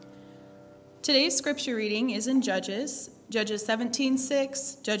Today's scripture reading is in Judges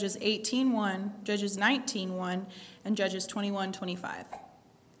 17:6, Judges 18:1, Judges 19:1, and Judges 21:25.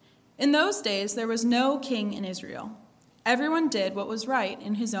 In those days there was no king in Israel. Everyone did what was right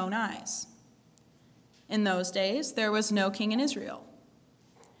in his own eyes. In those days there was no king in Israel.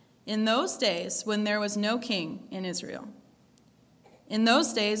 In those days when there was no king in Israel. In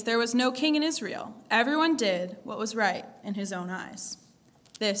those days there was no king in Israel. Everyone did what was right in his own eyes.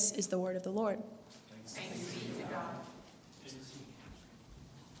 This is the word of the Lord. Thanks be to God.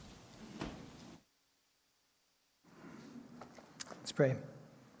 Let's pray.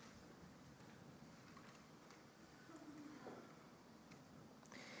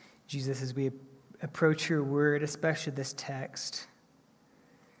 Jesus, as we approach your word, especially this text,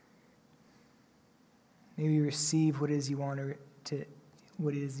 may we receive what it is you want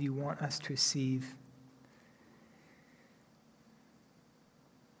us to receive.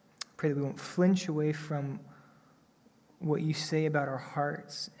 Pray that we won't flinch away from what you say about our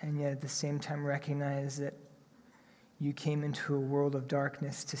hearts, and yet at the same time recognize that you came into a world of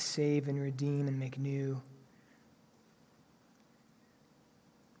darkness to save and redeem and make new.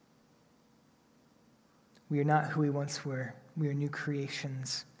 We are not who we once were. We are new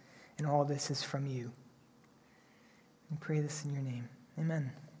creations, and all this is from you. We pray this in your name.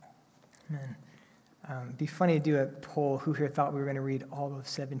 Amen. Amen. It'd be funny to do a poll who here thought we were going to read all of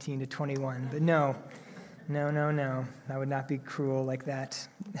 17 to 21, but no. That would not be cruel like that.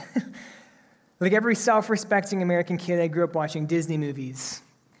 Like every self-respecting American kid, I grew up watching Disney movies.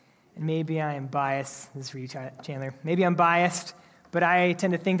 And maybe I am biased. This is for you, Chandler. Maybe I'm biased, but I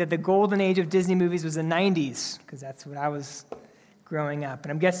tend to think that the golden age of Disney movies was the 90s, because that's what I was growing up.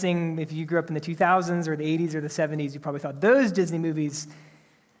 And I'm guessing if you grew up in the 2000s or the 80s or the 70s, you probably thought those Disney movies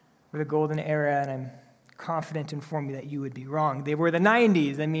were the golden era, and I'm confident to inform you that you would be wrong. They were the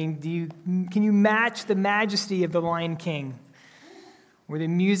 90s. I mean, can you match the majesty of The Lion King or the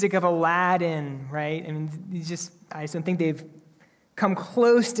music of Aladdin, right? I mean, I just don't think they've come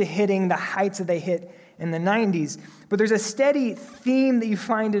close to hitting the heights that they hit in the 90s. But there's a steady theme that you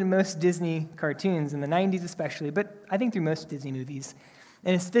find in most Disney cartoons, in the 90s especially, but I think through most Disney movies.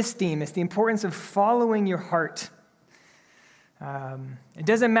 And it's this theme. It's the importance of following your heart. It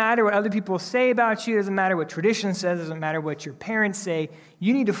doesn't matter what other people say about you. It doesn't matter what tradition says. It doesn't matter what your parents say.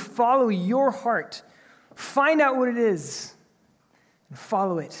 You need to follow your heart. Find out what it is and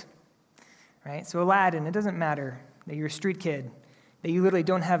follow it. Right? So Aladdin, it doesn't matter that you're a street kid, that you literally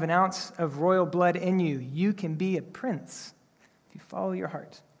don't have an ounce of royal blood in you. You can be a prince if you follow your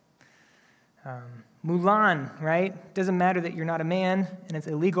heart. Mulan, right? Doesn't matter that you're not a man and it's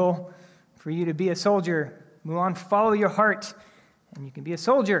illegal for you to be a soldier. Mulan, follow your heart, and you can be a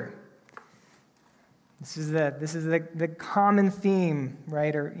soldier. This is the common theme,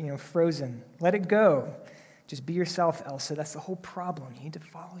 right? Or Frozen. Let it go. Just be yourself, Elsa. That's the whole problem. You need to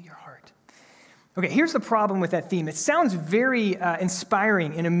follow your heart. Okay, here's the problem with that theme. It sounds very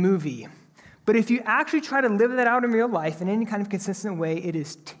inspiring in a movie, but if you actually try to live that out in real life in any kind of consistent way, it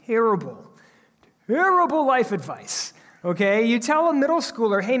is terrible life advice. Okay, you tell a middle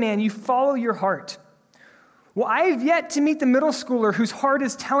schooler, hey man, you follow your heart. Well, I have yet to meet the middle schooler whose heart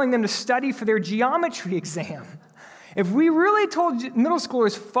is telling them to study for their geometry exam. If we really told middle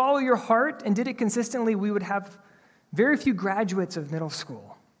schoolers, follow your heart, and did it consistently, we would have very few graduates of middle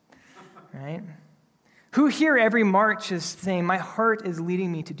school, right? Who here every March is saying, my heart is leading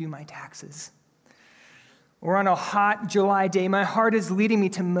me to do my taxes? Or on a hot July day, my heart is leading me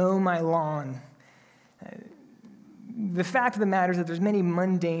to mow my lawn. The fact of the matter is that there's many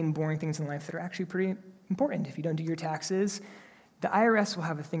mundane, boring things in life that are actually pretty important. If you don't do your taxes, the IRS will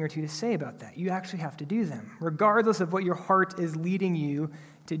have a thing or two to say about that. You actually have to do them, regardless of what your heart is leading you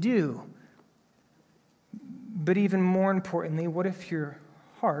to do. But even more importantly, what if your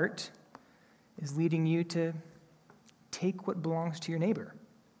heart is leading you to take what belongs to your neighbor,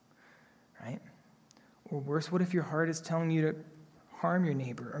 right? Or worse, what if your heart is telling you to harm your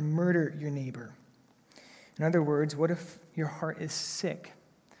neighbor or murder your neighbor? In other words, what if your heart is sick?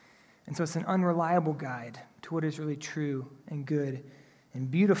 And so it's an unreliable guide to what is really true and good and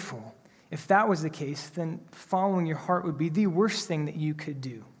beautiful. If that was the case, then following your heart would be the worst thing that you could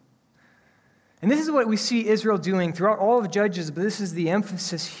do. And this is what we see Israel doing throughout all of Judges, but this is the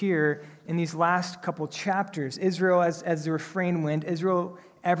emphasis here in these last couple chapters. Israel, as the refrain went,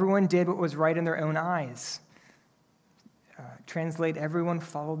 everyone did what was right in their own eyes. Translate, everyone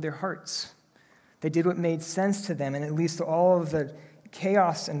followed their hearts. They did what made sense to them, and it leads to all of the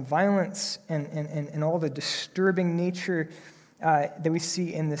chaos and violence and all the disturbing nature that we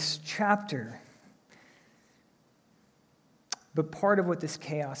see in this chapter. But part of what this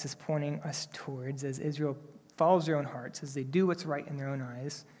chaos is pointing us towards, as Israel follows their own hearts, as they do what's right in their own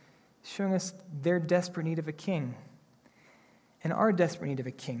eyes, is showing us their desperate need of a king. And our desperate need of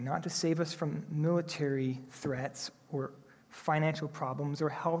a king, not to save us from military threats or financial problems or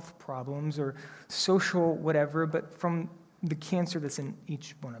health problems or social whatever, but from the cancer that's in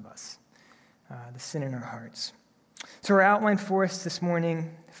each one of us, the sin in our hearts. So our outline for us this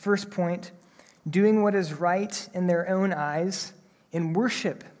morning, first point, doing what is right in their own eyes in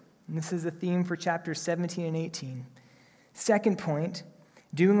worship. And this is the theme for chapters 17 and 18. Second point,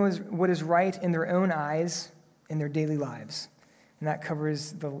 doing what is right in their own eyes in their daily lives. And that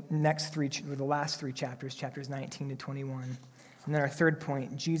covers the last three chapters, chapters 19 to 21. And then our third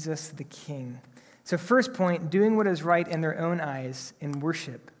point, Jesus the King. So first point, doing what is right in their own eyes in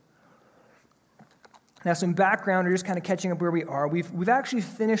worship. Now, some background, or just kind of catching up where we are. We've actually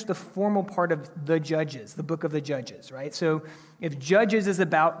finished the formal part of the Judges, the book of the Judges, right? So if Judges is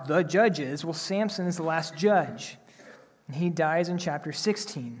about the judges, well, Samson is the last judge. And he dies in chapter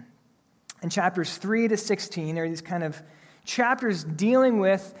 16. And chapters 3 to 16 are these kind of chapters dealing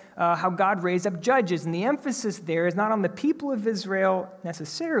with how God raised up judges. And the emphasis there is not on the people of Israel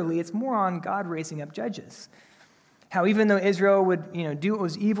necessarily. It's more on God raising up judges. How even though Israel would do what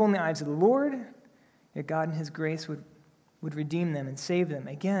was evil in the eyes of the Lord, yet God in his grace would redeem them and save them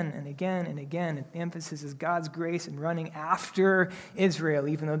again and again and again. And the emphasis is God's grace in running after Israel,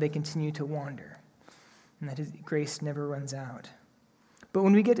 even though they continue to wander. And that his grace never runs out. But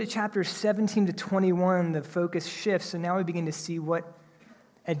when we get to chapters 17 to 21, the focus shifts, and now we begin to see what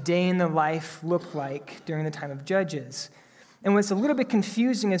a day in the life looked like during the time of Judges. And what's a little bit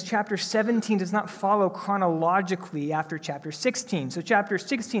confusing is chapter 17 does not follow chronologically after chapter 16. So chapter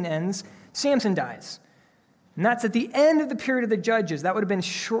 16 ends, Samson dies. And that's at the end of the period of the Judges. That would have been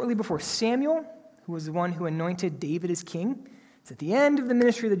shortly before Samuel, who was the one who anointed David as king. It's at the end of the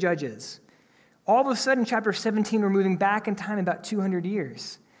ministry of the Judges. All of a sudden, chapter 17, we're moving back in time about 200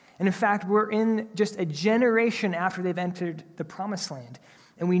 years. And in fact, we're in just a generation after they've entered the Promised Land.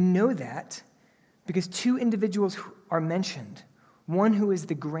 And we know that because two individuals are mentioned. One who is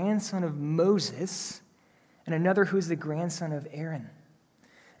the grandson of Moses, and another who is the grandson of Aaron.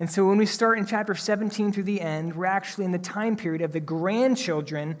 And so when we start in chapter 17 through the end, we're actually in the time period of the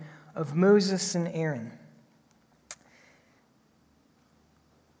grandchildren of Moses and Aaron.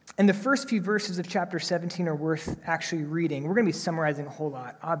 And the first few verses of chapter 17 are worth actually reading. We're going to be summarizing a whole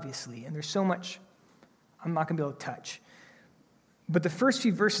lot, obviously, and there's so much I'm not going to be able to touch. But the first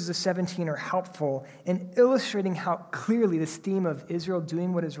few verses of 17 are helpful in illustrating how clearly this theme of Israel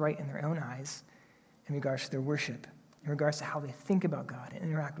doing what is right in their own eyes in regards to their worship, in regards to how they think about God and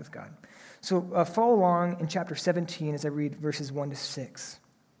interact with God. So follow along in chapter 17 as I read verses 1 to 6.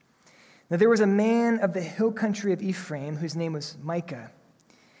 Now there was a man of the hill country of Ephraim whose name was Micah.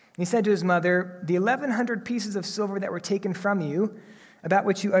 And he said to his mother, "The 1,100 pieces of silver that were taken from you, about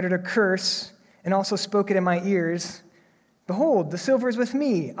which you uttered a curse, and also spoke it in my ears, behold, the silver is with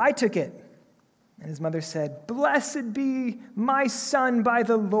me. I took it." And his mother said, "Blessed be my son by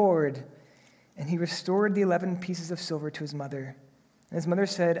the Lord." And he restored the 11 pieces of silver to his mother. And his mother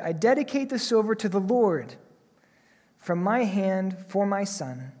said, "I dedicate the silver to the Lord from my hand for my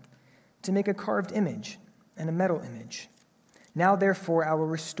son to make a carved image and a metal image. Now, therefore, I will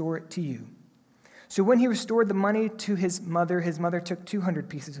restore it to you." So when he restored the money to his mother took 200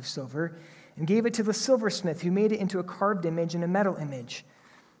 pieces of silver and gave it to the silversmith, who made it into a carved image and a metal image.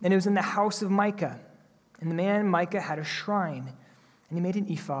 And it was in the house of Micah. And the man Micah had a shrine, and he made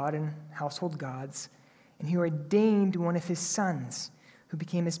an ephod and household gods, and he ordained one of his sons, who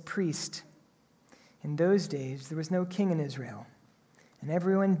became his priest. In those days there was no king in Israel, and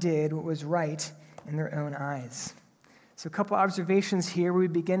everyone did what was right in their own eyes. So a couple observations here. We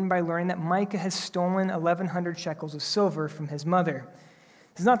begin by learning that Micah has stolen 1,100 shekels of silver from his mother.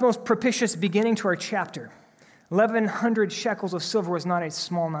 This is not the most propitious beginning to our chapter. 1,100 shekels of silver was not a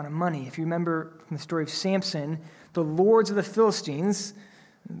small amount of money. If you remember from the story of Samson, the lords of the Philistines,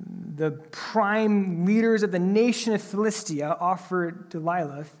 the prime leaders of the nation of Philistia, offered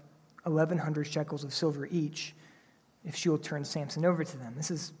Delilah 1,100 shekels of silver each if she will turn Samson over to them. This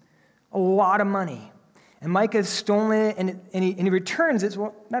is a lot of money. And Micah has stolen it, and he returns it.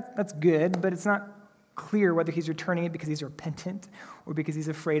 Well, that's good, but it's not clear whether he's returning it because he's repentant or because he's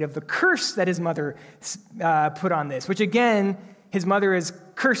afraid of the curse that his mother put on this, which again, his mother is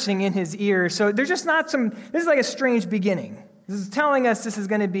cursing in his ear. So there's just not this is like a strange beginning. This is telling us this is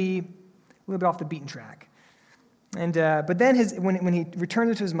going to be a little bit off the beaten track. And but then when he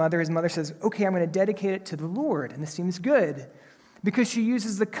returns it to his mother says, "Okay, I'm going to dedicate it to the Lord." And this seems good because she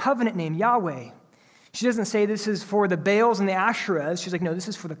uses the covenant name, Yahweh. She doesn't say this is for the Baals and the Asherahs. She's like, no, this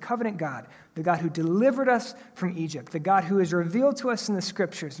is for the covenant God, the God who delivered us from Egypt, the God who is revealed to us in the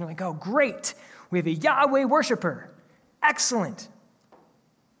scriptures. And you're like, oh, great. We have a Yahweh worshiper. Excellent.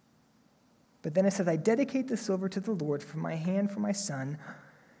 But then it says, I dedicate the silver to the Lord from my hand for my son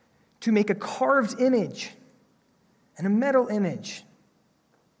to make a carved image and a metal image.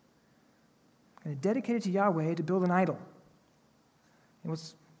 I'm going to dedicate it to Yahweh to build an idol. And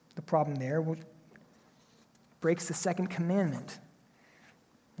what's the problem there? Well, breaks the second commandment.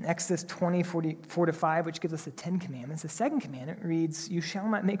 In Exodus 20:4-5, which gives us the 10 commandments, the second commandment reads, you shall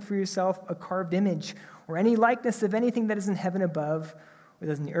not make for yourself a carved image or any likeness of anything that is in heaven above, or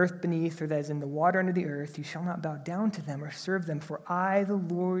that is in the earth beneath, or that is in the water under the earth. You shall not bow down to them or serve them, for I, the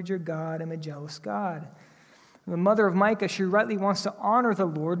Lord your God, am a jealous God. The mother of Micah, she rightly wants to honor the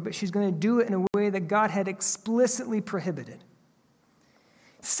Lord, but she's going to do it in a way that God had explicitly prohibited.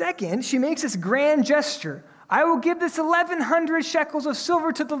 Second, she makes this grand gesture. I will give this 1,100 shekels of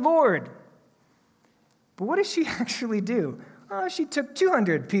silver to the Lord. But what does she actually do? Oh, she took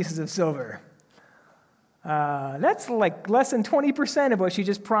 200 pieces of silver. That's like less than 20% of what she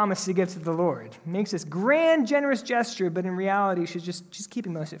just promised to give to the Lord. Makes this grand, generous gesture, but in reality, she's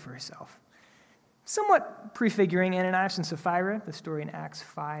keeping most of it for herself. Somewhat prefiguring Ananias and Sapphira, the story in Acts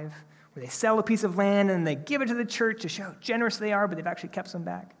 5, where they sell a piece of land and they give it to the church to show how generous they are, but they've actually kept some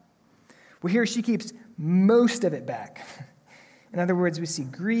back. Well, here she keeps most of it back. In other words, we see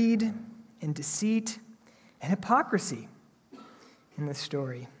greed and deceit and hypocrisy in this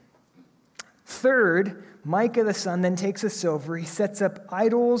story. Third, Micah the son then takes the silver, he sets up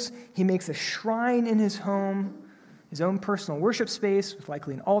idols, he makes a shrine in his home, his own personal worship space with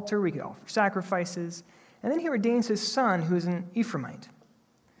likely an altar where he could offer sacrifices, and then he ordains his son, who is an Ephraimite.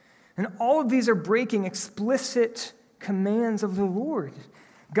 And all of these are breaking explicit commands of the Lord.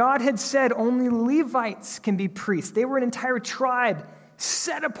 God had said only Levites can be priests. They were an entire tribe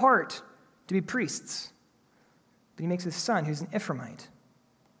set apart to be priests. But he makes his son, who's an Ephraimite.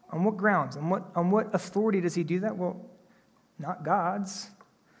 On what grounds? On what authority does he do that? Well, not God's.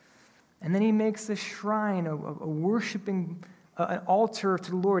 And then he makes a shrine, a worshiping, an altar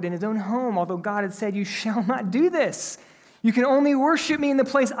to the Lord in his own home, although God had said, you shall not do this. You can only worship me in the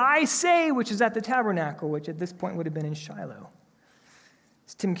place I say, which is at the tabernacle, which at this point would have been in Shiloh.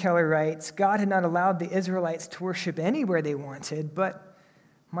 As Tim Keller writes, God had not allowed the Israelites to worship anywhere they wanted, but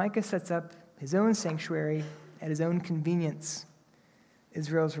Micah sets up his own sanctuary at his own convenience.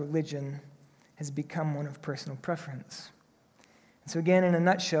 Israel's religion has become one of personal preference. And so again, in a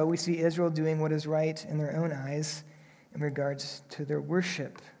nutshell, we see Israel doing what is right in their own eyes in regards to their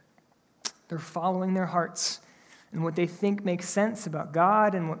worship. They're following their hearts and what they think makes sense about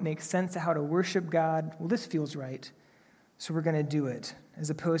God and what makes sense to how to worship God. Well, this feels right, so we're going to do it, as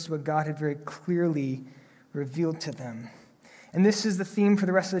opposed to what God had very clearly revealed to them. And this is the theme for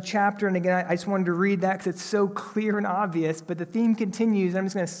the rest of the chapter. And again, I just wanted to read that because it's so clear and obvious, but the theme continues. I'm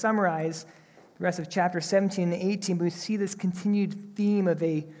just going to summarize the rest of chapter 17 and 18, but we see this continued theme of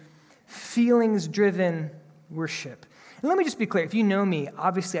a feelings-driven worship. And let me just be clear. If you know me,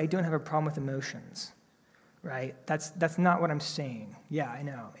 obviously I don't have a problem with emotions, right? That's not what I'm saying. Yeah, I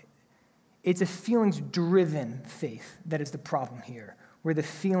know. It's a feelings-driven faith that is the problem here, where the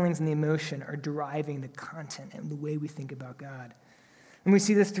feelings and the emotion are driving the content and the way we think about God. And we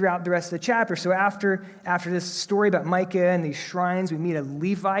see this throughout the rest of the chapter. So after this story about Micah and these shrines, we meet a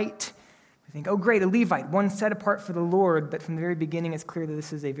Levite. We think, oh, great, a Levite, one set apart for the Lord. But from the very beginning, it's clear that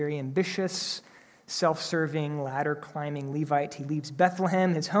this is a very ambitious, self-serving, ladder-climbing Levite. He leaves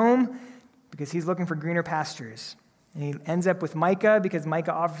Bethlehem, his home, because he's looking for greener pastures. And he ends up with Micah because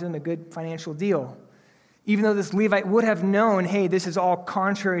Micah offers him a good financial deal. Even though this Levite would have known, hey, this is all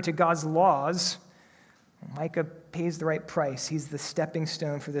contrary to God's laws, Micah pays the right price. He's the stepping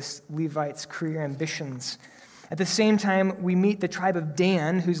stone for this Levite's career ambitions. At the same time, we meet the tribe of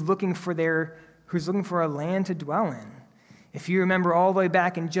Dan, who's looking for a land to dwell in. If you remember all the way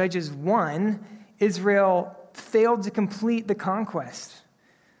back in Judges 1, Israel failed to complete the conquest.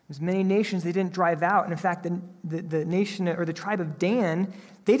 There's many nations they didn't drive out. And in fact, the nation or the tribe of Dan,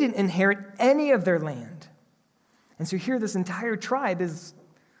 they didn't inherit any of their land. And so here this entire tribe is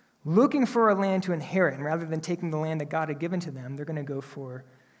looking for a land to inherit. And rather than taking the land that God had given to them, they're going to go for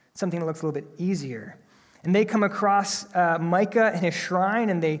something that looks a little bit easier. And they come across Micah and his shrine,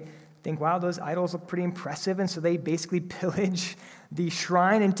 and they think, wow, those idols look pretty impressive. And so they basically pillage the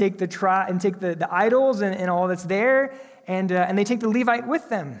shrine and take the idols and all that's there, and they take the Levite with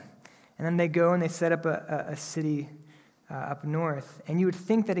them. And then they go and they set up a city up north. And you would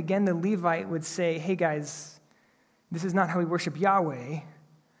think that, again, the Levite would say, hey, guys, this is not how we worship Yahweh.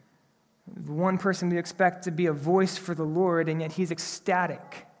 One person we expect to be a voice for the Lord, and yet he's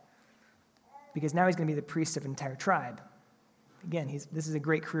ecstatic because now he's going to be the priest of an entire tribe. Again, this is a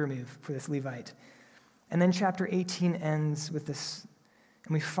great career move for this Levite. And then chapter 18 ends with this,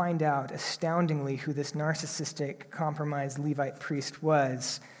 and we find out astoundingly who this narcissistic, compromised Levite priest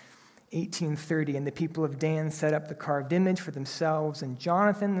was. 18:30, and the people of Dan set up the carved image for themselves, and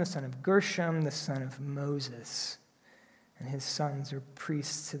Jonathan, the son of Gershom, the son of Moses, and his sons are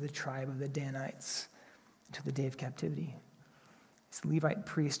priests to the tribe of the Danites until the day of captivity. This Levite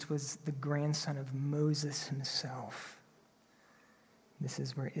priest was the grandson of Moses himself. This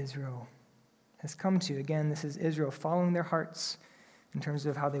is where Israel has come to. Again, this is Israel following their hearts in terms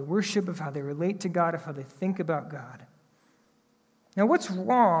of how they worship, of how they relate to God, of how they think about God. Now, what's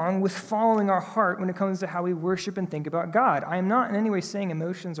wrong with following our heart when it comes to how we worship and think about God? I am not in any way saying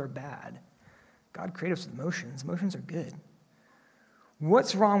emotions are bad. God created us with emotions. Emotions are good.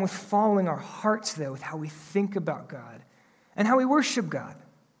 What's wrong with following our hearts, though, with how we think about God and how we worship God?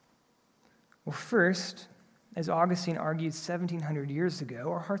 Well, first, as Augustine argued 1,700 years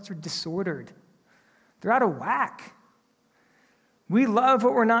ago, our hearts are disordered. They're out of whack. We love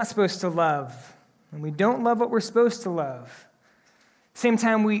what we're not supposed to love, and we don't love what we're supposed to love. Same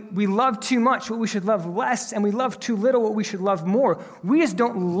time, we love too much what we should love less, and we love too little what we should love more. We just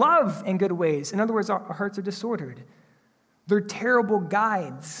don't love in good ways. In other words, our hearts are disordered. They're terrible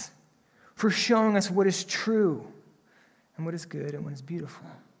guides for showing us what is true and what is good and what is beautiful.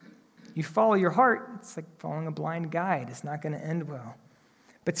 You follow your heart, it's like following a blind guide. It's not going to end well.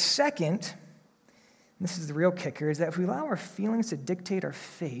 But second, and this is the real kicker, is that if we allow our feelings to dictate our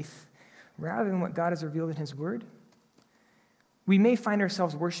faith rather than what God has revealed in his word, we may find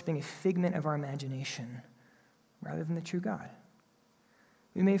ourselves worshiping a figment of our imagination rather than the true God.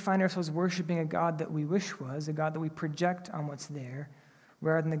 We may find ourselves worshiping a God that we wish was, a God that we project on what's there,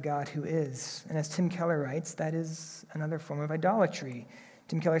 rather than the God who is. And as Tim Keller writes, that is another form of idolatry.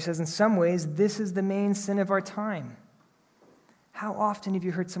 Tim Keller says, in some ways, this is the main sin of our time. How often have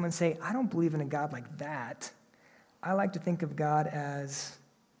you heard someone say, I don't believe in a God like that. I like to think of God as,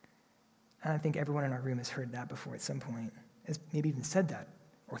 and I think everyone in our room has heard that before at some point, has maybe even said that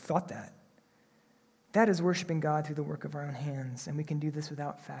or thought that. That is worshiping God through the work of our own hands, and we can do this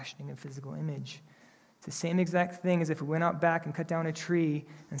without fashioning a physical image. It's the same exact thing as if we went out back and cut down a tree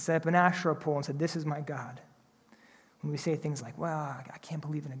and set up an Asherah pole and said, this is my God. When we say things like, well, I can't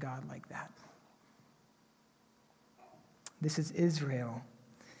believe in a God like that. This is Israel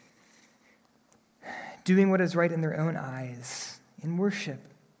doing what is right in their own eyes in worship.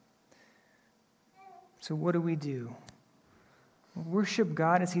 So what do? Worship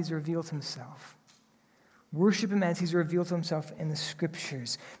God as he's revealed himself. Worship him as he's revealed himself in the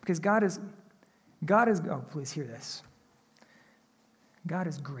scriptures. Because God is, oh, please hear this. God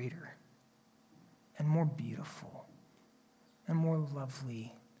is greater and more beautiful and more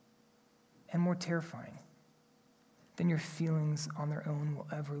lovely and more terrifying than your feelings on their own will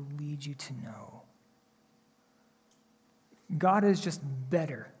ever lead you to know. God is just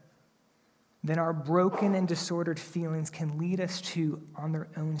better than our broken and disordered feelings can lead us to on their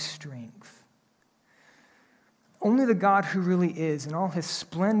own strength. Only the God who really is, in all his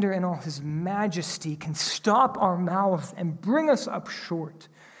splendor and all his majesty, can stop our mouths and bring us up short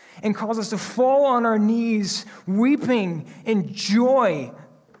and cause us to fall on our knees, weeping in joy.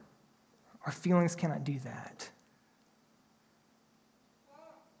 Our feelings cannot do that.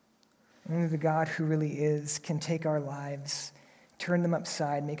 Only the God who really is can take our lives, turn them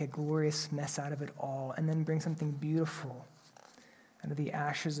upside, make a glorious mess out of it all, and then bring something beautiful out of the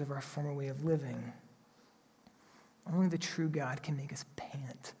ashes of our former way of living. Only the true God can make us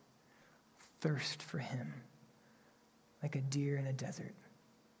pant, thirst for him, like a deer in a desert.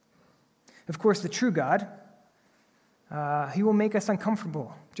 Of course, the true God, he will make us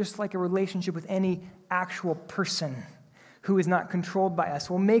uncomfortable, just like a relationship with any actual person who is not controlled by us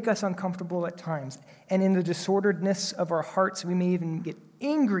will make us uncomfortable at times. And in the disorderedness of our hearts, we may even get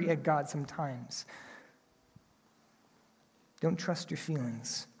angry at God sometimes. Don't trust your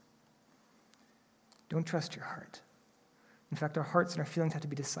feelings. Don't trust your heart. In fact, our hearts and our feelings have to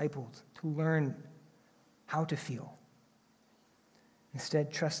be discipled to learn how to feel.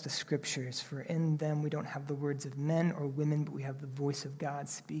 Instead, trust the scriptures, for in them we don't have the words of men or women, but we have the voice of God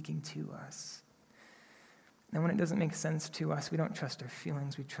speaking to us. And when it doesn't make sense to us, we don't trust our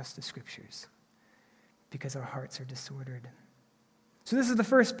feelings, we trust the scriptures, because our hearts are disordered. So this is the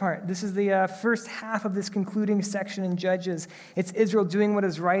first part. This is the first half of this concluding section in Judges. It's Israel doing what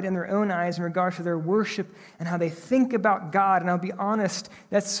is right in their own eyes in regard to their worship and how they think about God. And I'll be honest,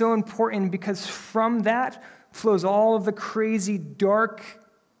 that's so important because from that flows all of the crazy, dark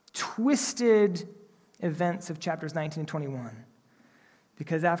twisted events of chapters 19 and 21.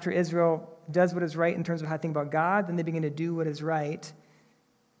 Because after Israel does what is right in terms of how to think about God, then they begin to do what is right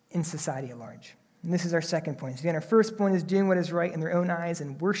in society at large. And this is our second point. So again, our first point is doing what is right in their own eyes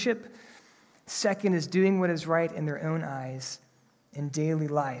in worship. Second is doing what is right in their own eyes in daily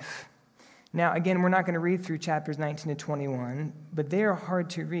life. Now, again, we're not going to read through chapters 19 to 21, but they are hard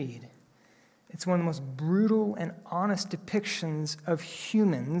to read. It's one of the most brutal and honest depictions of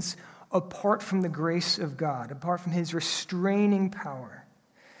humans apart from the grace of God, apart from his restraining power.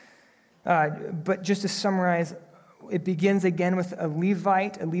 But just to summarize, it begins again with a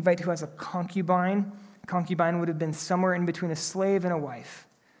Levite who has a concubine. A concubine would have been somewhere in between a slave and a wife.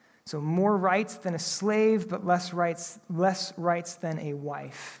 So more rights than a slave, but less rights than a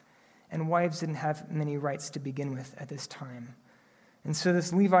wife. And wives didn't have many rights to begin with at this time. And so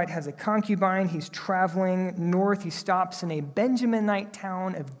this Levite has a concubine. He's traveling north. He stops in a Benjaminite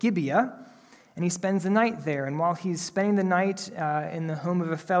town of Gibeah, and he spends the night there. And while he's spending the night in the home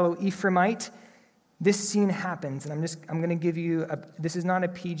of a fellow Ephraimite, this scene happens. And I'm going to give you, this is not a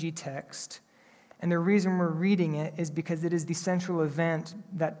PG text. And the reason we're reading it is because it is the central event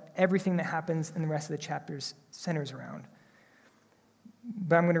that everything that happens in the rest of the chapters centers around.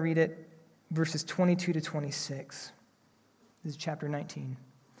 But I'm going to read it, verses 22 to 26. This is chapter 19.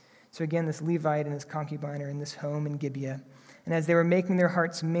 So again, this Levite and his concubine are in this home in Gibeah. And as they were making their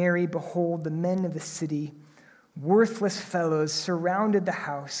hearts merry, behold, the men of the city, worthless fellows, surrounded the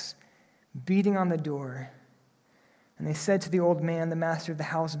house, beating on the door. And they said to the old man, the master of the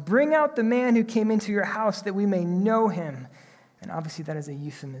house, "Bring out the man who came into your house that we may know him." And obviously that is a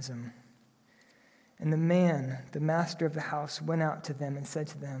euphemism. And the man, the master of the house, went out to them and said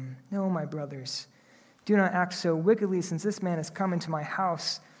to them, "No, my brothers, do not act so wickedly, since this man has come into my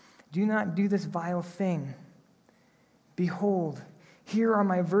house. Do not do this vile thing. Behold, here are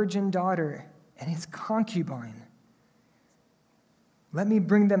my virgin daughter and his concubine. Let me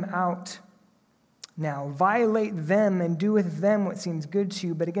bring them out. Now, violate them and do with them what seems good to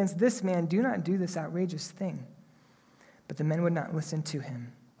you, but against this man do not do this outrageous thing." But the men would not listen to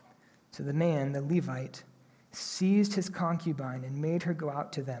him. So the man, the Levite, seized his concubine and made her go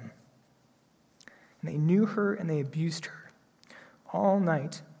out to them. And they knew her and they abused her all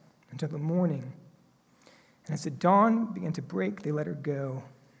night until the morning. And as the dawn began to break, they let her go.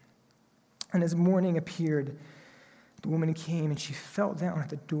 And as morning appeared, the woman came and she fell down at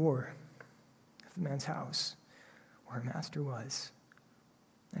the door of the man's house where her master was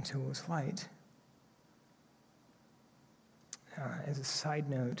until it was light. As a side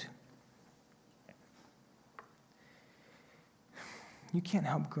note, you can't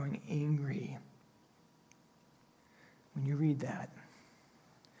help growing angry when you read that.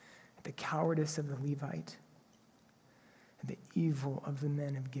 At the cowardice of the Levite, and the evil of the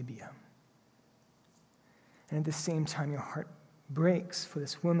men of Gibeah. And at the same time, your heart breaks for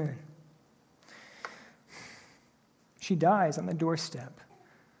this woman. She dies on the doorstep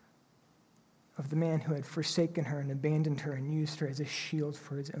of the man who had forsaken her and abandoned her and used her as a shield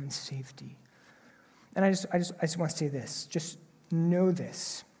for his own safety. And I just want to say this. Just know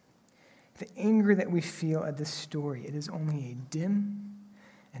this. The anger that we feel at this story, it is only a dim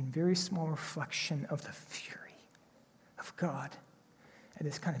and very small reflection of the fury of God at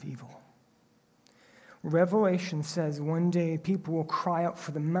this kind of evil. Revelation says one day people will cry out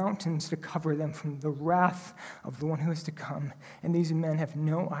for the mountains to cover them from the wrath of the one who is to come, and these men have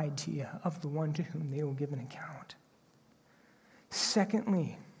no idea of the one to whom they will give an account.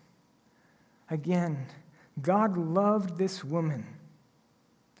 Secondly, again, God loved this woman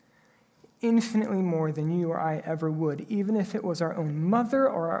infinitely more than you or I ever would, even if it was our own mother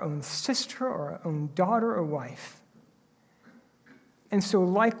or our own sister or our own daughter or wife. And so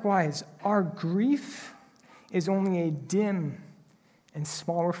likewise, our grief is only a dim and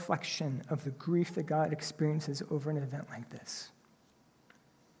small reflection of the grief that God experiences over an event like this.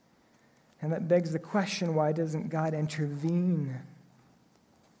 And that begs the question, why doesn't God intervene?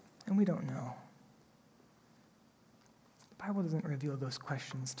 And we don't know. The Bible doesn't reveal those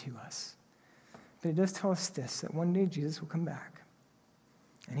questions to us. But it does tell us this, that one day Jesus will come back,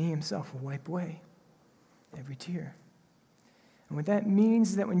 and he himself will wipe away every tear. And what that means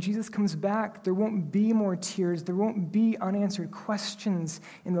is that when Jesus comes back, there won't be more tears, there won't be unanswered questions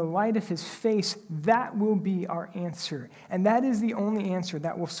in the light of his face. That will be our answer. And that is the only answer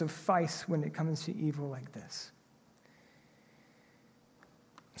that will suffice when it comes to evil like this.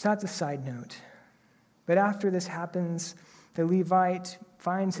 So that's a side note. But after this happens, the Levite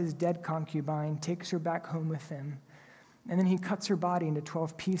finds his dead concubine, takes her back home with him, and then he cuts her body into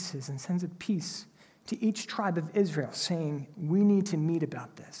 12 pieces and sends a piece to each tribe of Israel, saying, we need to meet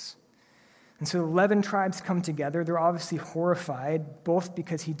about this. And so 11 tribes come together. They're obviously horrified, both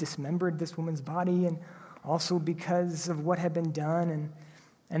because he dismembered this woman's body and also because of what had been done.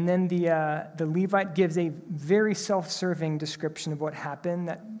 And then the Levite gives a very self-serving description of what happened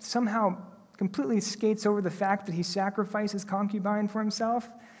that somehow completely skates over the fact that he sacrificed his concubine for himself.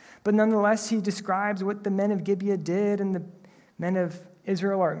 But nonetheless, he describes what the men of Gibeah did, and the men of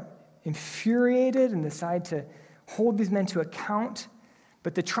Israel are infuriated and decide to hold these men to account.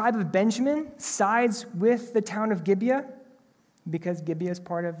 But the tribe of Benjamin sides with the town of Gibeah because Gibeah is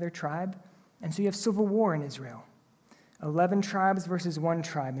part of their tribe. And so you have civil war in Israel. 11 tribes versus 1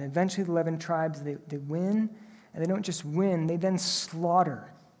 tribe. And eventually the 11 tribes, they win. And they don't just win, they then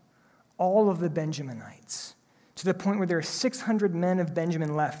slaughter all of the Benjaminites to the point where there are 600 men of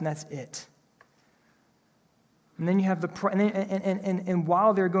Benjamin left, and that's it. And then you have and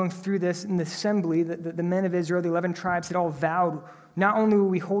while they're going through this in the assembly, the men of Israel, the 11 tribes, had all vowed, not only will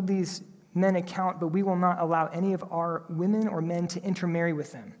we hold these men account, but we will not allow any of our women or men to intermarry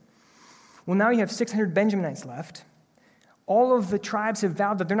with them. Well, now you have 600 Benjaminites left. All of the tribes have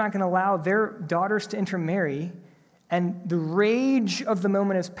vowed that they're not going to allow their daughters to intermarry, and the rage of the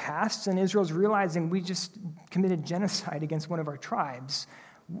moment has passed, and Israel's realizing we just committed genocide against one of our tribes.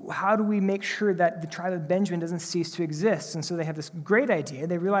 How do we make sure that the tribe of Benjamin doesn't cease to exist? And so they have this great idea.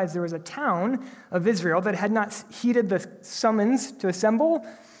 They realized there was a town of Israel that had not heeded the summons to assemble,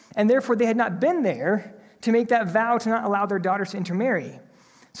 and therefore they had not been there to make that vow to not allow their daughters to intermarry.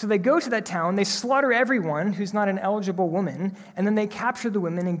 So they go to that town, they slaughter everyone who's not an eligible woman, and then they capture the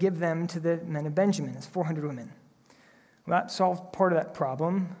women and give them to the men of Benjamin. It's 400 women. Well, that solves part of that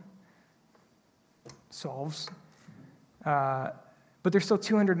problem. But there's still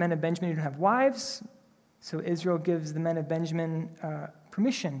 200 men of Benjamin who don't have wives. So Israel gives the men of Benjamin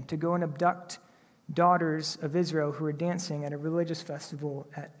permission to go and abduct daughters of Israel who are dancing at a religious festival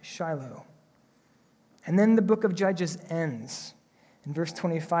at Shiloh. And then the book of Judges ends. In verse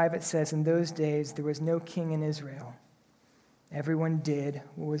 25 it says, in those days there was no king in Israel. Everyone did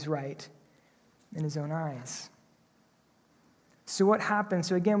what was right in his own eyes. So what happened?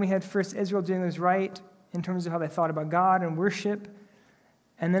 So again, we had first Israel doing what was right in terms of how they thought about God and worship.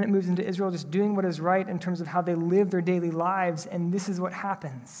 And then it moves into Israel just doing what is right in terms of how they live their daily lives. And this is what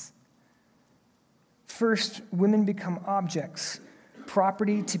happens. First, women become objects,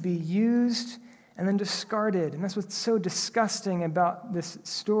 property to be used and then discarded. And that's what's so disgusting about this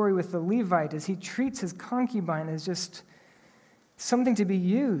story with the Levite, is he treats his concubine as just something to be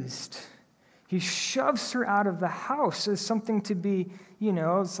used. He shoves her out of the house as something to be,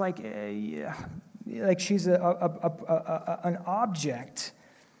 it's like she's an object.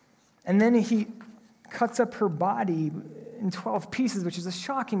 And then he cuts up her body in 12 pieces, which is a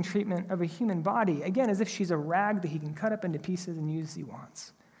shocking treatment of a human body, again, as if she's a rag that he can cut up into pieces and use as he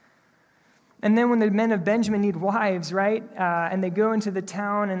wants. And then when the men of Benjamin need wives, right, and they go into the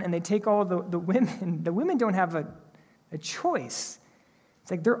town and they take all the women don't have a choice. It's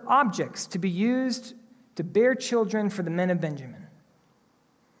like they're objects to be used to bear children for the men of Benjamin.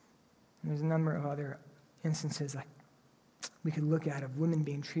 And there's a number of other instances like we could look at of women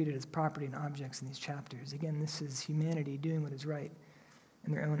being treated as property and objects in these chapters. Again, this is humanity doing what is right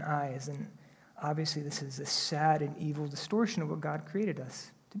in their own eyes. And obviously this is a sad and evil distortion of what God created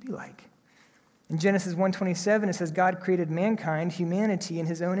us to be like. In Genesis 1:27, it says, God created mankind, humanity, in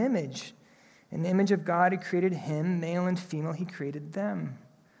his own image. In the image of God, he created him, male and female, he created them.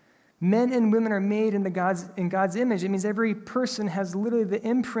 Men and women are made in God's image. It means every person has literally the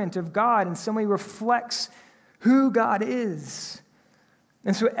imprint of God and some way reflects who God is.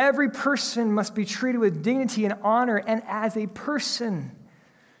 And so every person must be treated with dignity and honor and as a person.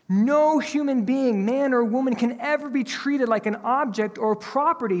 No human being, man or woman, can ever be treated like an object or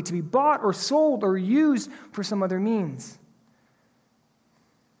property to be bought or sold or used for some other means.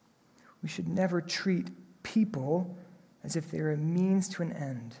 We should never treat people as if they're a means to an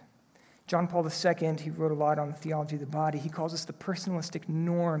end. John Paul II, he wrote a lot on the theology of the body. He calls this the personalistic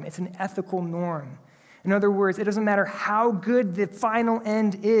norm. It's an ethical norm. In other words, it doesn't matter how good the final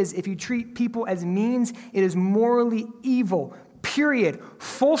end is. If you treat people as means, it is morally evil. Period.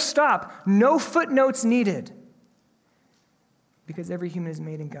 Full stop. No footnotes needed. Because every human is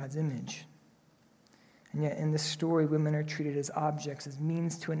made in God's image. And yet in this story, women are treated as objects, as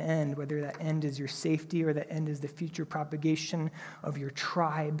means to an end, whether that end is your safety or that end is the future propagation of your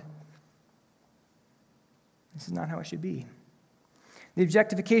tribe. This is not how it should be. The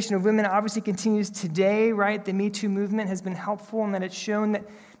objectification of women obviously continues today, right? The Me Too movement has been helpful in that it's shown that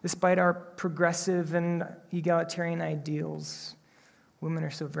despite our progressive and egalitarian ideals, women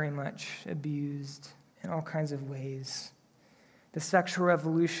are so very much abused in all kinds of ways. The sexual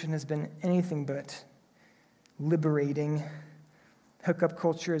revolution has been anything but liberating. Hookup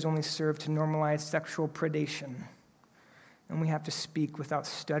culture has only served to normalize sexual predation, and we have to speak without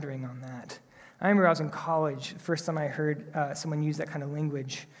stuttering on that. I remember I was in college, the first time I heard someone use that kind of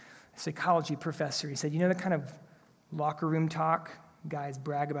language, a psychology professor. He said, you know the kind of locker room talk? Guys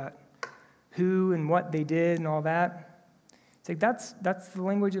brag about who and what they did and all that. It's like that's the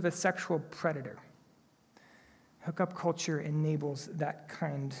language of a sexual predator. Hookup culture enables that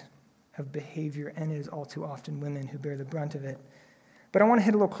kind of behavior, and it is all too often women who bear the brunt of it. But I want to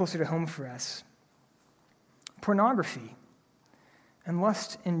hit a little closer to home for us. Pornography and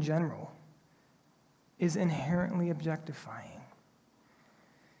lust in general is inherently objectifying.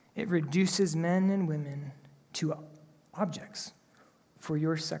 It reduces men and women to objects for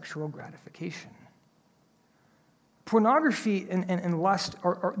your sexual gratification. Pornography and lust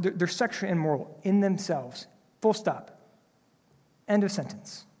they're sexually immoral in themselves. Full stop. End of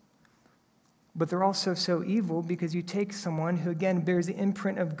sentence. But they're also so evil because you take someone who, again, bears the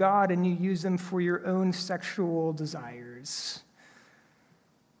imprint of God and you use them for your own sexual desires.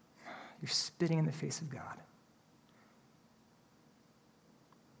 You're spitting in the face of God.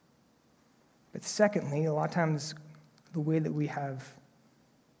 But secondly, a lot of times the way that we have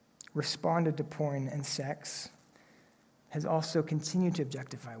responded to porn and sex has also continued to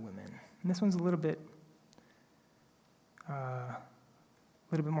objectify women. And this one's a little bit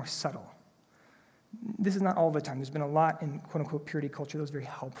more subtle. This is not all the time. There's been a lot in quote-unquote purity culture that was very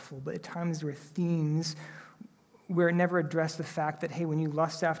helpful, but at times there were themes where it never addressed the fact that, hey, when you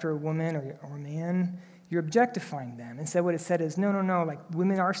lust after a woman or a man, you're objectifying them. Instead, what it said is, no, like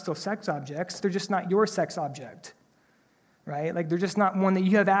women are still sex objects. They're just not your sex object, right? Like they're just not one that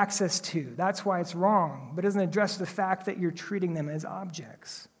you have access to. That's why it's wrong, but it doesn't address the fact that you're treating them as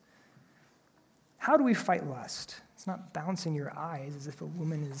objects. How do we fight lust? It's not bouncing your eyes as if a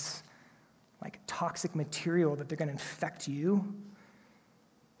woman is like toxic material that they're going to infect you.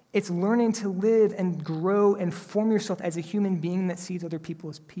 It's learning to live and grow and form yourself as a human being that sees other people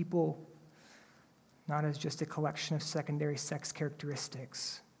as people, not as just a collection of secondary sex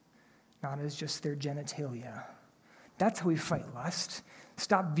characteristics, not as just their genitalia. That's how we fight lust.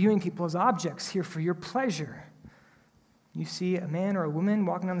 Stop viewing people as objects here for your pleasure. You see a man or a woman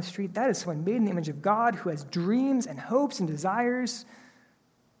walking down the street, that is someone made in the image of God who has dreams and hopes and desires.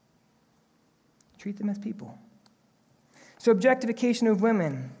 Treat them as people. So objectification of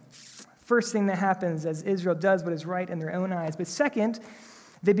women, first thing that happens as Israel does what is right in their own eyes. But second,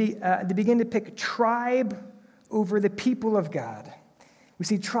 they begin to pick tribe over the people of God. We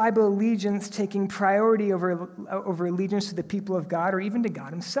see tribal allegiance taking priority over allegiance to the people of God or even to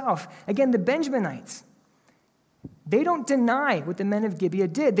God himself. Again, the Benjaminites, they don't deny what the men of Gibeah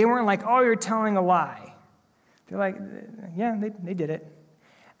did. They weren't like, oh, you're telling a lie. They're like, yeah, they did it.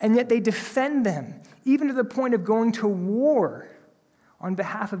 And yet they defend them, even to the point of going to war on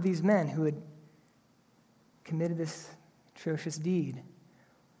behalf of these men who had committed this atrocious deed.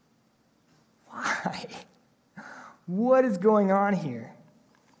 Why? What is going on here?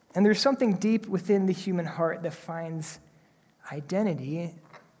 And there's something deep within the human heart that finds identity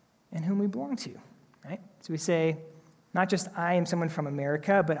in whom we belong to, right? So we say, not just I am someone from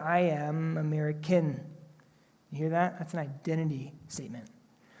America, but I am American. You hear that? That's an identity statement.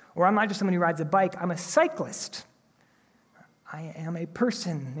 Or I'm not just someone who rides a bike, I'm a cyclist. I am a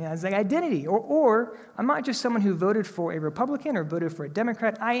person. It's like identity. Or I'm not just someone who voted for a Republican or voted for a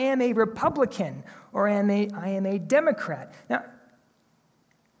Democrat. I am a Republican, or I am a Democrat. Now,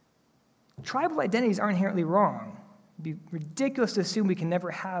 tribal identities are inherently wrong. It'd be ridiculous to assume we can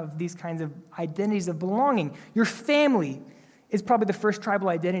never have these kinds of identities of belonging. Your family is probably the first tribal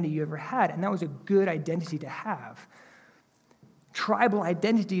identity you ever had, and that was a good identity to have. Tribal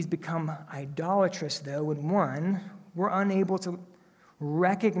identities become idolatrous, though, when one, we're unable to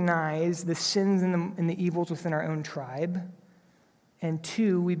recognize the sins and the evils within our own tribe, and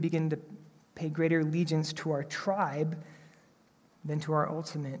two, we begin to pay greater allegiance to our tribe than to our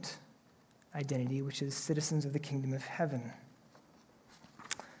ultimate identity, which is citizens of the kingdom of heaven.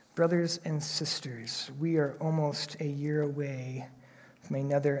 Brothers and sisters, we are almost a year away from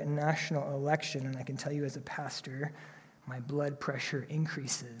another national election, and I can tell you as a pastor, my blood pressure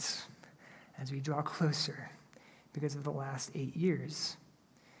increases as we draw closer because of the last 8 years.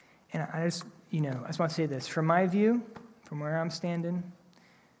 And I just want to say this. From my view, from where I'm standing,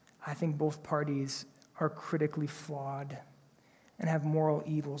 I think both parties are critically flawed and have moral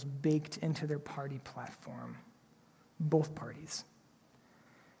evils baked into their party platform. Both parties.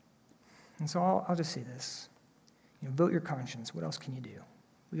 And so I'll just say this. Vote your conscience. What else can you do?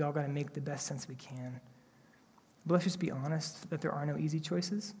 We all got to make the best sense we can But let's just be honest that there are no easy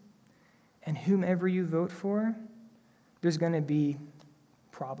choices. And whomever you vote for, there's going to be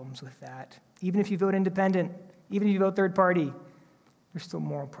problems with that. Even if you vote independent, even if you vote third party, there's still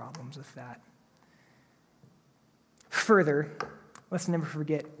moral problems with that. Further, let's never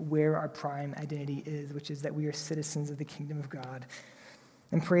forget where our prime identity is, which is that we are citizens of the kingdom of God.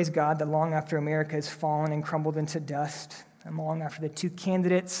 And praise God that long after America has fallen and crumbled into dust, and long after the two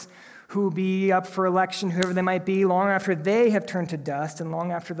candidates who will be up for election, whoever they might be, long after they have turned to dust, and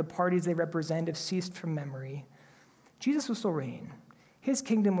long after the parties they represent have ceased from memory, Jesus will still reign. His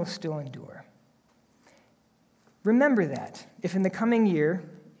kingdom will still endure. Remember that if in the coming year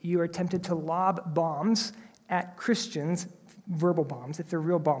you are tempted to lob bombs at Christians, verbal bombs, if they're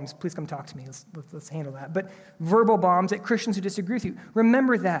real bombs, please come talk to me. Let's handle that. But verbal bombs at Christians who disagree with you,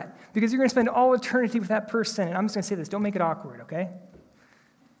 remember that, because you're going to spend all eternity with that person. And I'm just going to say this, don't make it awkward, okay?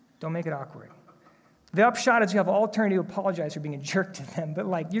 Don't make it awkward. The upshot is you have all eternity to apologize for being a jerk to them,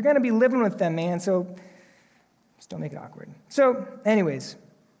 but you're going to be living with them, man, so just don't make it awkward. So anyways,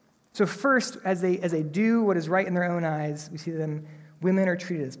 first, as they do what is right in their own eyes, we see women are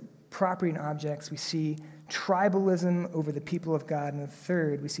treated as property and objects. We see tribalism over the people of God. And the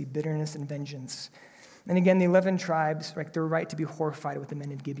third, we see bitterness and vengeance. And again, the 11 tribes, they're right to be horrified at what the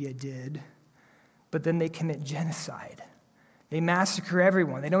men of Gibeah did, but then they commit genocide. They massacre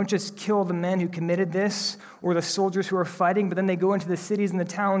everyone. They don't just kill the men who committed this or the soldiers who are fighting, but then they go into the cities and the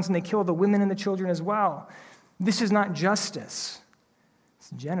towns and they kill the women and the children as well. This is not justice.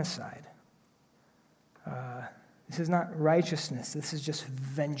 It's genocide. This is not righteousness. This is just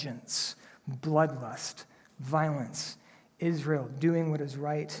vengeance, bloodlust, violence. Israel doing what is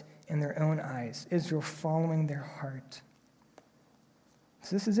right in their own eyes. Israel following their heart.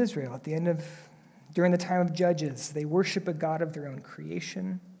 So this is Israel during the time of Judges. They worship a God of their own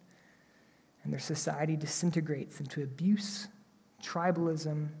creation, and their society disintegrates into abuse,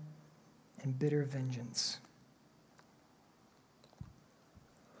 tribalism, and bitter vengeance.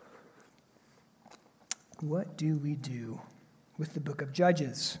 What do we do with the book of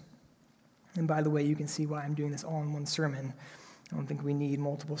Judges? And by the way, you can see why I'm doing this all in one sermon. I don't think we need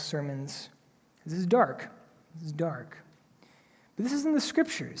multiple sermons. This is dark. But this is in the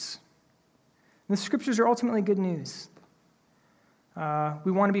Scriptures. And the Scriptures are ultimately good news.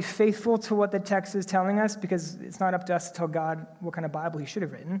 We want to be faithful to what the text is telling us because it's not up to us to tell God what kind of Bible he should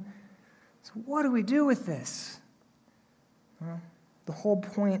have written. So what do we do with this? Well, the whole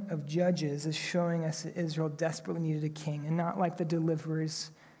point of Judges is showing us that Israel desperately needed a king, and not like the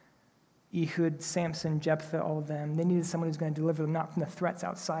deliverers, Ehud, Samson, Jephthah, all of them. They needed someone who's going to deliver them not from the threats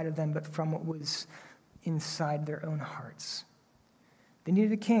outside of them, but from what was inside their own hearts. They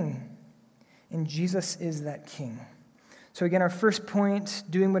needed a king, and Jesus is that king. So again, our first point,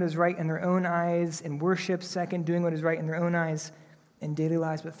 doing what is right in their own eyes in worship. Second, doing what is right in their own eyes in daily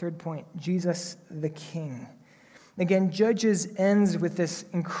lives. But third point, Jesus the king. Again, Judges ends with this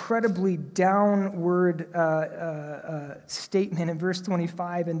incredibly downward statement in verse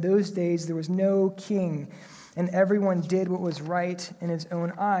 25. In those days, there was no king, and everyone did what was right in his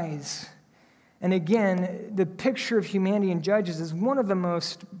own eyes. And again, the picture of humanity in Judges is one of the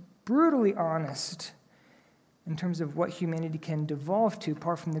most brutally honest in terms of what humanity can devolve to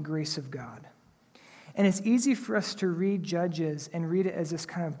apart from the grace of God. And it's easy for us to read Judges and read it as this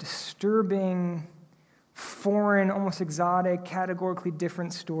kind of disturbing, foreign, almost exotic, categorically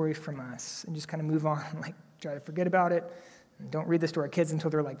different story from us and just kind of move on, try to forget about it. And don't read this to our kids until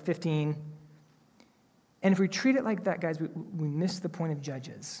they're 15. And if we treat it like that, guys, we miss the point of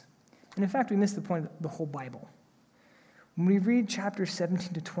Judges. And in fact, we miss the point of the whole Bible. When we read chapters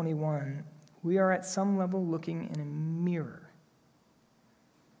 17 to 21, we are at some level looking in a mirror.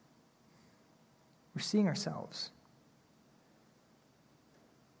 We're seeing ourselves.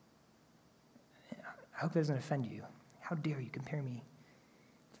 I hope that doesn't offend you. How dare you compare me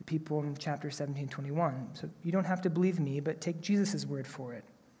to the people in chapter 17, 21? So you don't have to believe me, but take Jesus' word for it.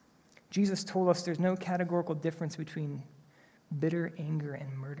 Jesus told us there's no categorical difference between bitter anger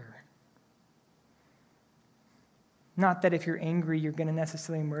and murder. Not that if you're angry, you're going to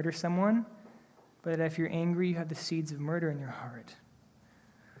necessarily murder someone, but if you're angry, you have the seeds of murder in your heart.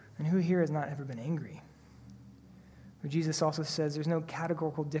 And who here has not ever been angry? But Jesus also says there's no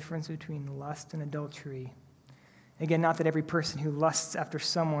categorical difference between lust and adultery. Again, not that every person who lusts after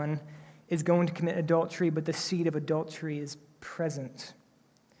someone is going to commit adultery, but the seed of adultery is present.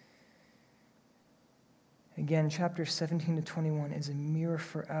 Again, chapter 17 to 21 is a mirror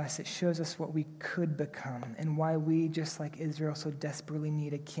for us. It shows us what we could become and why we, just like Israel, so desperately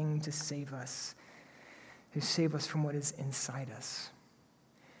need a king to save us, who save us from what is inside us.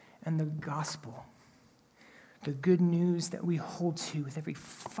 And the gospel The good news that we hold to with every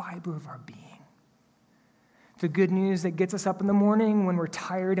fiber of our being. The good news that gets us up in the morning when we're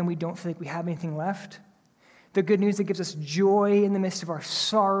tired and we don't feel like we have anything left. The good news that gives us joy in the midst of our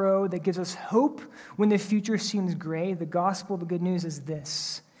sorrow, that gives us hope when the future seems gray. The gospel, the good news is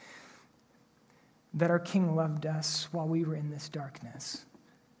this, that our King loved us while we were in this darkness,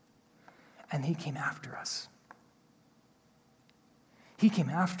 and he came after us. He came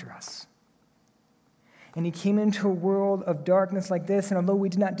after us. And he came into a world of darkness like this, and although we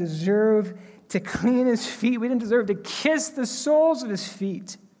did not deserve to clean his feet, we didn't deserve to kiss the soles of his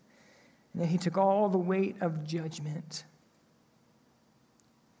feet, and then he took all the weight of judgment.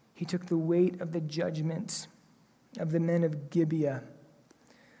 He took the weight of the judgment of the men of Gibeah,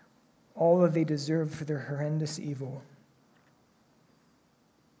 all that they deserved for their horrendous evil.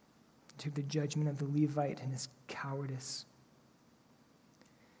 He took the judgment of the Levite and his cowardice.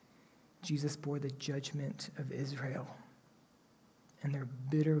 Jesus bore the judgment of Israel and their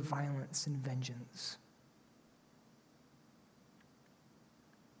bitter violence and vengeance.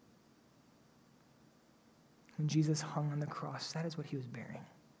 When Jesus hung on the cross, that is what he was bearing.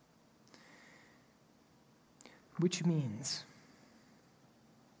 Which means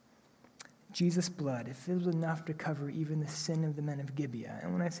Jesus' blood, if it was enough to cover even the sin of the men of Gibeah,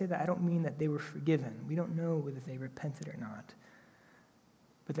 and when I say that, I don't mean that they were forgiven. We don't know whether they repented or not.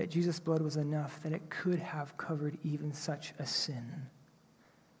 But that Jesus' blood was enough that it could have covered even such a sin.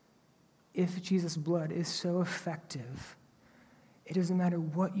 If Jesus' blood is so effective, it doesn't matter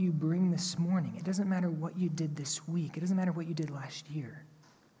what you bring this morning. It doesn't matter what you did this week. It doesn't matter what you did last year.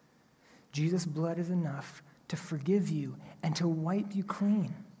 Jesus' blood is enough to forgive you and to wipe you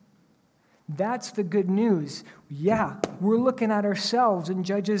clean. That's the good news. Yeah, we're looking at ourselves in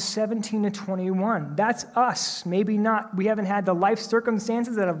Judges 17 to 21. That's us. Maybe not, we haven't had the life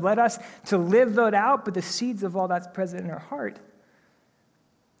circumstances that have led us to live that out, but the seeds of all that's present in our heart.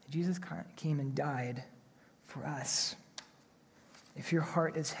 Jesus came and died for us. If your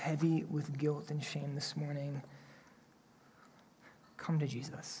heart is heavy with guilt and shame this morning, come to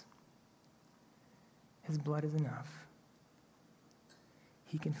Jesus. His blood is enough.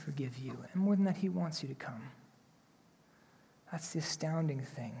 He can forgive you. And more than that, he wants you to come. That's the astounding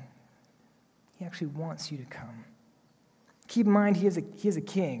thing. He actually wants you to come. Keep in mind, he is a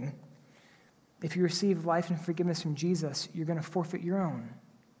king. If you receive life and forgiveness from Jesus, you're going to forfeit your own.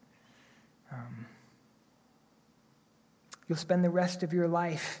 You'll spend the rest of your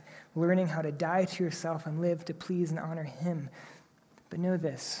life learning how to die to yourself and live to please and honor him. But know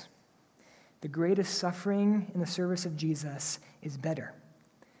this, the greatest suffering in the service of Jesus is better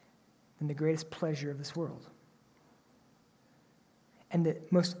than the greatest pleasure of this world. And the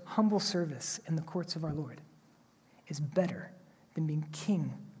most humble service in the courts of our Lord is better than being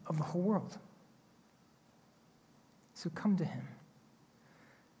king of the whole world. So come to him.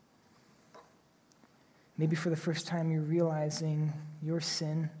 Maybe for the first time you're realizing your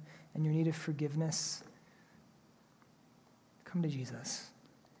sin and your need of forgiveness. Come to Jesus.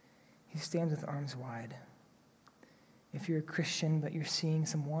 He stands with arms wide. If you're a Christian, but you're seeing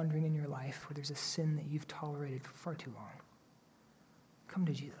some wandering in your life where there's a sin that you've tolerated for far too long, come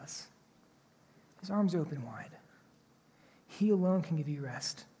to Jesus. His arms are open wide. He alone can give you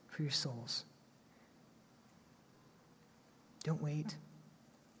rest for your souls. Don't wait.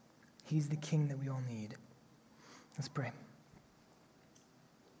 He's the King that we all need. Let's pray.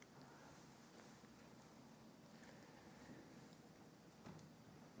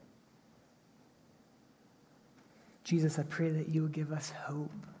 Jesus, I pray that you will give us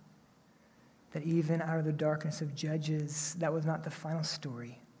hope, that even out of the darkness of Judges, that was not the final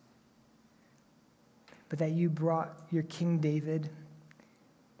story, but that you brought your King David,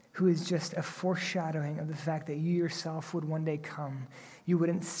 who is just a foreshadowing of the fact that you yourself would one day come. You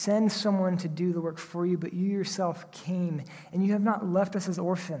wouldn't send someone to do the work for you, but you yourself came, and you have not left us as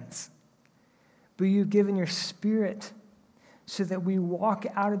orphans, but you've given your Spirit so that we walk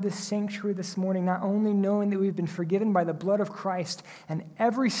out of this sanctuary this morning, not only knowing that we've been forgiven by the blood of Christ and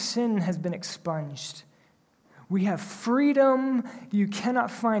every sin has been expunged. We have freedom you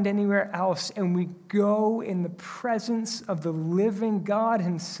cannot find anywhere else, and we go in the presence of the living God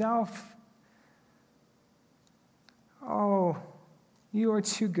himself. Oh, you are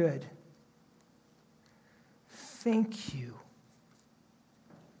too good. Thank you.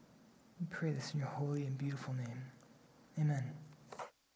 We pray this in your holy and beautiful name. Amen.